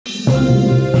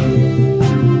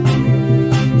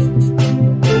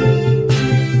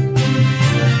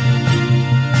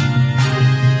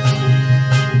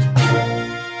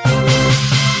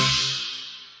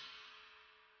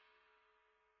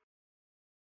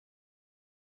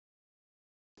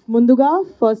Munduga,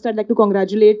 first I'd like to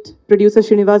congratulate producer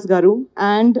Srinivas Garu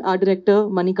and our director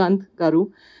Manikant Garu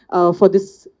for this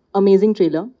amazing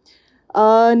trailer.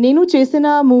 నేను చేసిన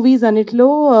movies అన్నిట్లో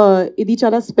ఇది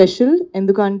చాలా special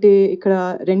ఎందుకంటే ఇక్కడ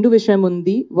రెండు విషయం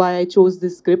ఉంది why I chose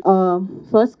this script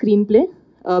first screen play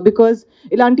because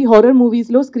ఇలాంటి హారర్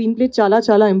మూవీస్లో స్క్రీన్ ప్లే చాలా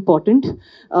చాలా ఇంపార్టెంట్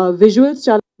విజువల్స్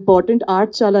చాలా important, art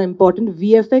chala important,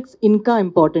 VFX inka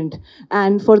important,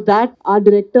 and for that our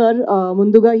director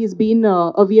Munduga, he's been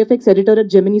a VFX editor at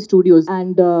Gemini Studios,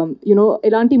 and you know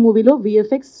elanti movie lo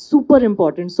VFX super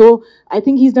important, so I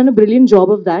think he's done a brilliant job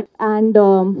of that. And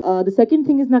the second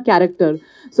thing is na character.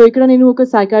 So ikkada nenu oka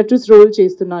psychiatrist role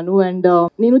chestunnanu, and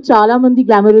nenu chaala mandi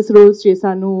glamorous roles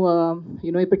chesanu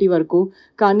you know ipati varaku,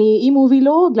 kani ee movie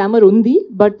lo glamour undi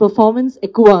but performance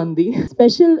ekkuva undi.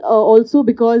 Special also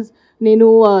because నేను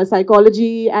psychology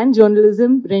and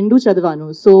journalism రెండు చదివాను,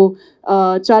 so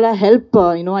చాలా help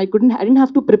you know I didn't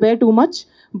have to prepare too much,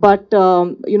 but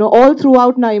you know all through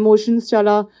out నా emotions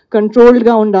చాలా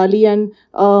కంట్రోల్డ్గా ఉండాలి. And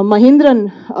Mahendran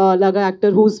లాగా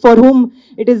actor who's for whom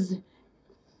it is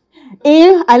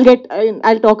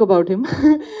I'll talk about him.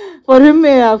 For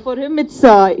him it's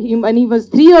when he was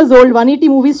 3 years old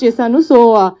 180 movies chesanu, so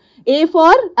A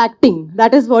for acting,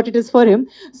 that is what it is for him.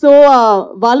 So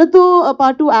వాళ్ళతో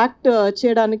పాటు act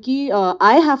చేయడానికి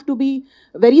I have to be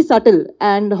very subtle,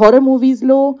 and horror movies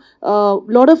లో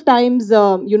lot of times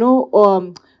you know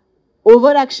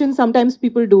over action sometimes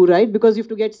people do, right, because you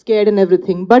have to get scared and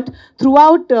everything, but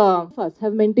throughout first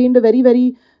have maintained a very very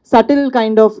subtle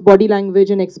kind of body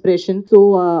language and expression. So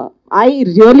I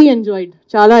really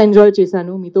chala enjoyed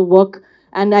chesanu meeto work,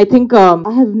 and I think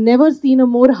I have never seen a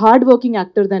more hard-working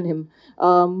actor than him.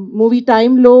 Movie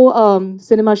time lo,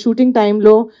 cinema shooting time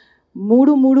lo,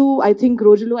 మూడు I think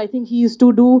రోజులు I think he used to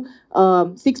do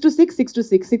 6 to 6, 6 to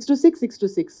 6, 6 to 6, 6 to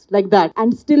 6 like that, and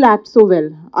still act so well.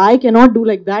 I cannot do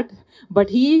like that, but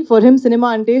for him cinema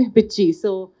ante pichi.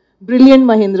 So brilliant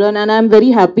Mahendran, and I'm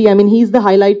very happy. I mean, he's the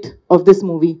highlight of this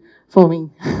movie for me.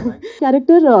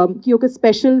 Character ki oka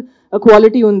special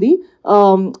quality undi,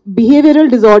 behavioral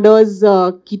disorders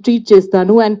ki treat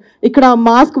chestanu, and ikkada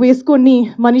mask veskoni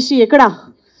manishi ekkada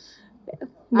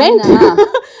vent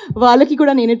వాళ్ళకి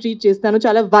కూడా నేనే treat చేస్తాను.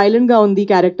 చాలా వైలెంట్గా ఉంది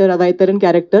character, అవైతరన్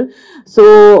character. So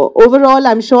overall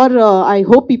I'm sure I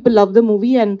hope people love the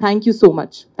movie, and thank you so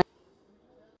much.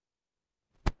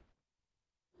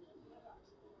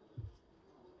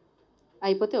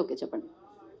 అయిపోతే okay చెప్పండి.